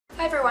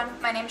Hi everyone,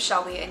 my name is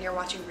Shelby and you're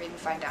watching Read and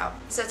Find Out.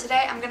 So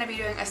today I'm going to be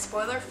doing a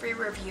spoiler-free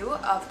review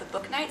of The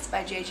Book Knights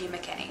by J.G.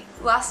 McKenney.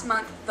 Last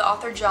month, the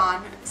author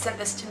John sent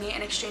this to me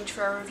in exchange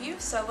for a review,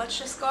 so let's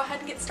just go ahead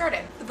and get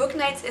started. The Book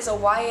Knights is a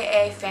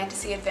YAA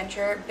fantasy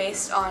adventure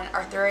based on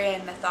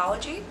Arthurian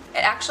mythology.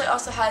 It actually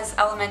also has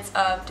elements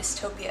of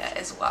dystopia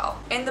as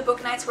well. In The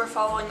Book Knights, we're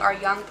following our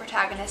young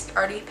protagonist,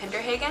 Artie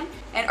Pinderhagen,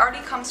 and Artie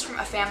comes from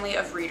a family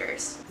of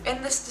readers.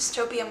 In this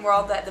dystopian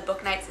world that The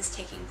Book Knights is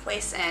taking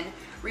place in,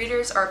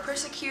 readers are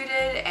persecuted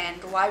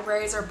and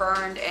libraries are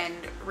burned and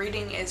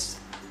reading is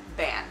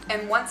banned.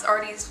 And once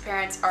Artie's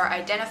parents are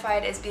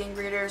identified as being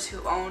readers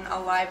who own a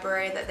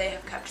library that they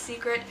have kept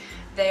secret,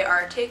 they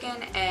are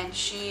taken and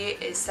she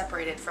is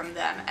separated from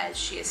them as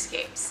she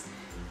escapes.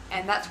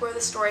 And that's where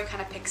the story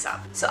kind of picks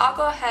up. So I'll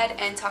go ahead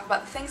and talk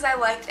about the things I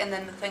liked and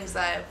then the things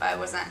that I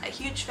wasn't a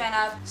huge fan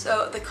of.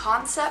 So the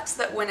concepts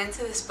that went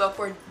into this book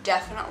were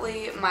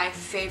definitely my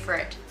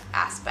favorite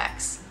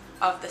aspects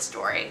of the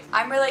story.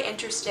 I'm really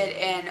interested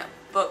in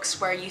books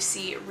where you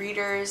see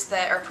readers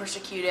that are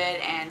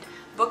persecuted and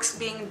books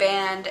being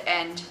banned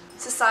and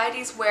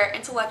societies where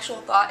intellectual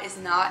thought is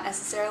not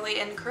necessarily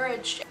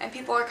encouraged and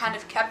people are kind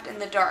of kept in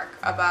the dark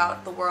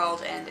about the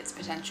world and its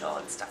potential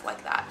and stuff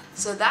like that.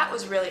 So that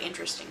was really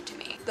interesting to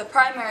me. The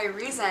primary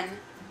reason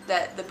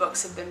that the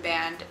books have been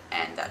banned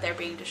and that they're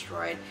being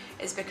destroyed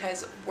is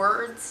because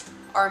words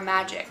are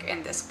magic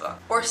in this book,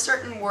 or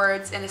certain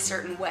words in a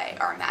certain way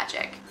are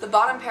magic. The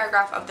bottom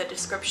paragraph of the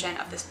description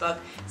of this book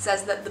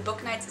says that The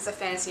Book Knights is a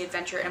fantasy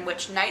adventure in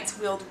which knights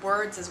wield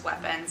words as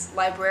weapons,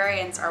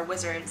 librarians are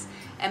wizards,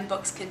 and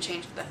books can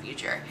change the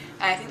future.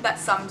 And I think that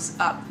sums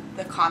up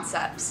the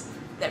concepts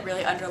that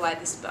really underlie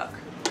this book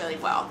really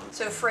well.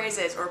 So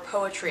phrases or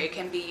poetry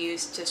can be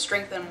used to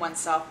strengthen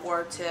oneself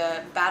or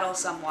to battle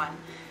someone,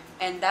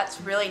 and that's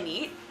really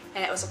neat.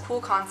 And it was a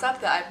cool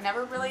concept that I've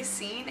never really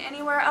seen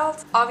anywhere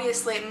else.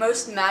 Obviously,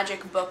 most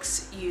magic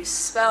books use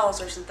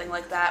spells or something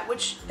like that,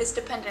 which is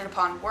dependent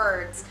upon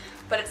words,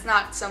 but it's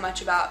not so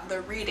much about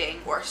the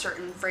reading or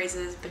certain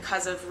phrases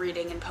because of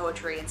reading and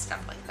poetry and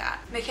stuff like that.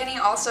 McKenney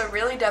also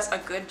really does a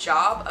good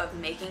job of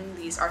making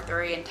these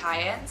Arthurian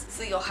tie-ins,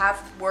 so you'll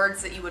have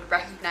words that you would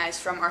recognize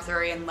from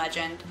Arthurian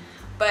legend,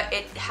 but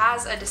it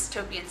has a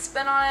dystopian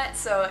spin on it,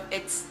 so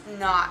it's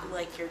not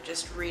like you're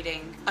just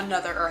reading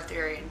another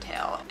Arthurian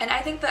tale. And I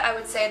think that I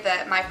would say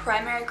that my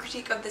primary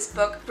critique of this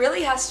book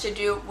really has to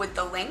do with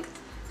the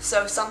length,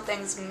 so some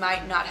things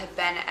might not have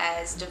been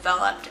as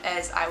developed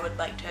as I would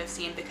like to have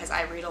seen because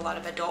I read a lot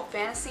of adult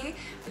fantasy,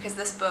 because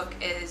this book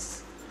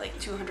is like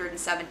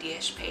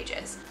 270-ish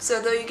pages. So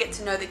though you get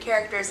to know the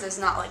characters, there's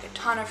not like a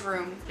ton of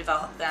room to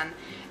develop them.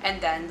 And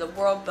then the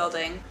world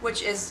building,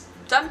 which is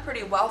done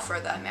pretty well for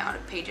the amount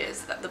of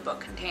pages that the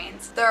book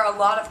contains. There are a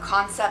lot of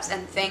concepts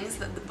and things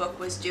that the book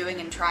was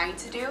doing and trying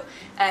to do,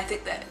 and I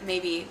think that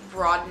maybe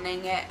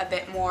broadening it a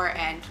bit more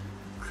and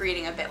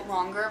creating a bit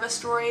longer of a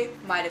story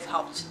might have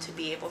helped to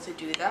be able to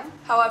do them.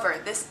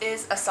 However, this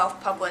is a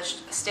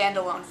self-published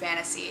standalone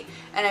fantasy,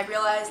 and I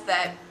realized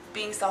that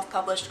being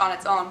self-published on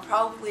its own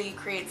probably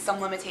creates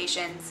some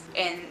limitations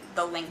in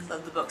the length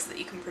of the books that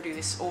you can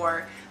produce,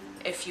 or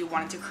if you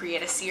wanted to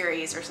create a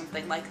series or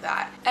something like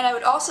that. And I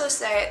would also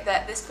say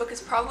that this book is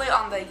probably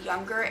on the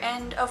younger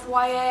end of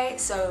YA,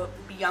 so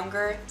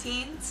younger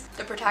teens.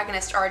 The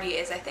protagonist Artie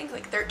is I think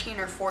like 13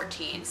 or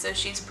 14, so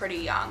she's pretty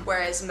young,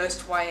 whereas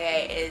most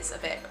YA is a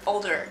bit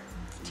older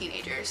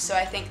teenagers. So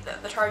I think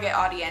that the target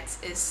audience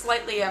is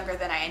slightly younger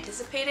than I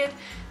anticipated,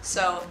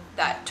 so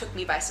that took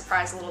me by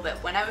surprise a little bit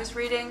when I was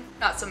reading.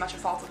 Not so much a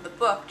fault of the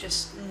book,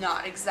 just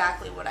not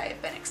exactly what I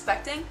had been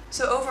expecting.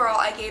 So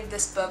overall, I gave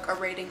this book a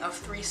rating of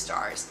 3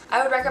 stars.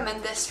 I would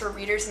recommend this for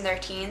readers in their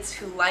teens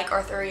who like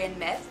Arthurian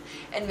myth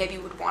and maybe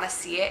would want to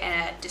see it in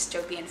a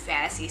dystopian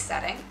fantasy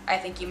setting. I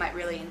think you might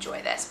really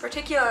enjoy this,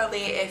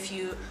 particularly if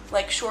you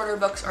like shorter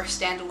books or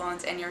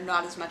standalones and you're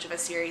not as much of a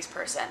series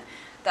person.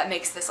 That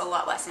makes this a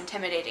lot less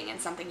intimidating and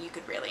something you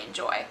could really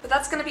enjoy. But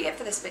that's going to be it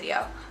for this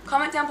video.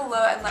 Comment down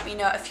below and let me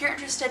know if you're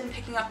interested in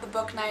picking up The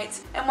Book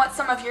Knights and what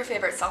some of your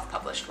favorite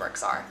self-published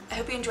works are. I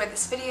hope you enjoyed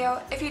this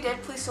video. If you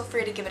did, please feel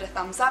free to give it a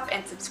thumbs up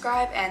and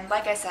subscribe, and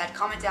like I said,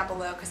 comment down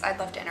below because I'd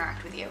love to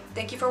interact with you.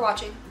 Thank you for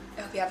watching.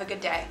 I hope you have a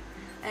good day,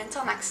 and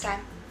until next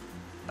time.